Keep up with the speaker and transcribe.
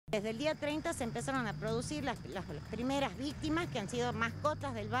Desde el día 30 se empezaron a producir las primeras víctimas, que han sido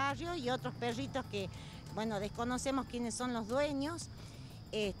mascotas del barrio y otros perritos que, bueno, desconocemos quiénes son los dueños.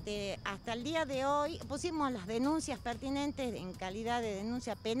 Hasta el día de hoy pusimos las denuncias pertinentes en calidad de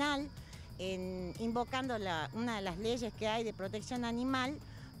denuncia penal, invocando una de las leyes que hay de protección animal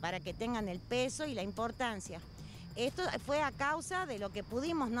para que tengan el peso y la importancia. Esto fue a causa de lo que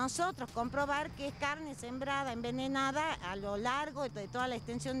pudimos nosotros comprobar, que es carne sembrada, envenenada a lo largo de toda la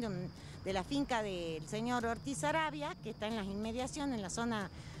extensión de la finca del señor Ortiz Arabia, que está en las inmediaciones,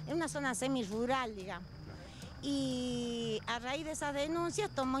 en una zona semi-rural, digamos. Y a raíz de esas denuncias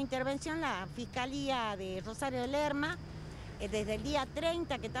tomó intervención la Fiscalía de Rosario de Lerma, desde el día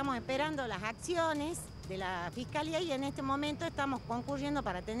 30 que estamos esperando las acciones de la Fiscalía, y en este momento estamos concurriendo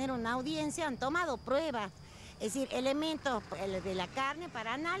para tener una audiencia. Han tomado pruebas, es decir, elementos de la carne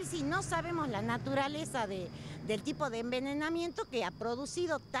para análisis. No sabemos la naturaleza del tipo de envenenamiento que ha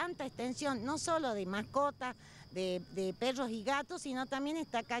producido tanta extensión, no solo de mascotas, de perros y gatos, sino también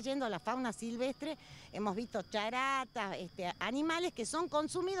está cayendo la fauna silvestre. Hemos visto charatas, animales que son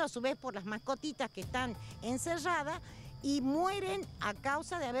consumidos a su vez por las mascotitas que están encerradas y mueren a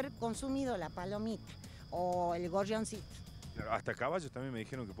causa de haber consumido la palomita o el gorrioncito. Claro, hasta caballos también me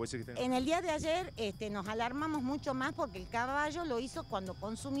dijeron que puede ser que estén... En el día de ayer nos alarmamos mucho más porque el caballo lo hizo cuando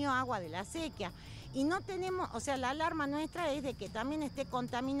consumió agua de la sequía. Y no tenemos, o sea, la alarma nuestra es de que también esté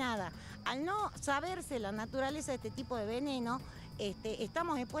contaminada. Al no saberse la naturaleza de este tipo de veneno,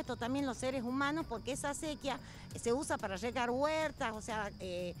 estamos expuestos también los seres humanos, porque esa sequía se usa para regar huertas, o sea,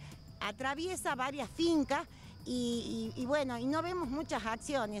 atraviesa varias fincas. Y bueno, y no vemos muchas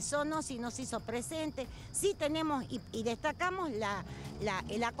acciones. Sonos nos hizo presente. Sí tenemos y destacamos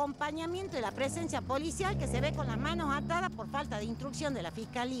el acompañamiento y la presencia policial, que se ve con las manos atadas por falta de instrucción de la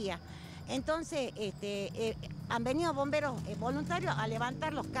Fiscalía. Entonces han venido bomberos voluntarios a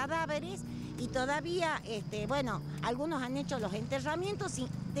levantar los cadáveres, y todavía, bueno, algunos han hecho los enterramientos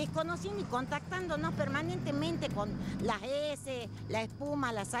desconociendo y contactándonos permanentemente con las heces, la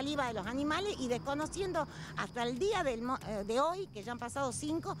espuma, la saliva de los animales, y desconociendo hasta el día de hoy, que ya han pasado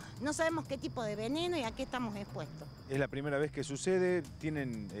 5, no sabemos qué tipo de veneno y a qué estamos expuestos. ¿Es la primera vez que sucede?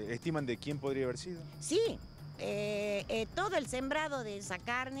 ¿Estiman de quién podría haber sido? Sí. Todo el sembrado de esa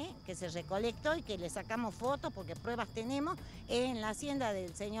carne que se recolectó y que le sacamos fotos porque pruebas tenemos, es en la hacienda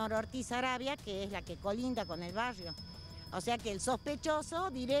del señor Ortiz Arabia, que es la que colinda con el barrio. O sea que el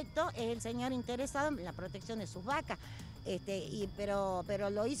sospechoso directo es el señor interesado en la protección de sus vacas. Pero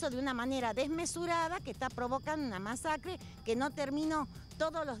lo hizo de una manera desmesurada que está provocando una masacre que no terminó.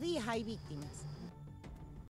 Todos los días hay víctimas.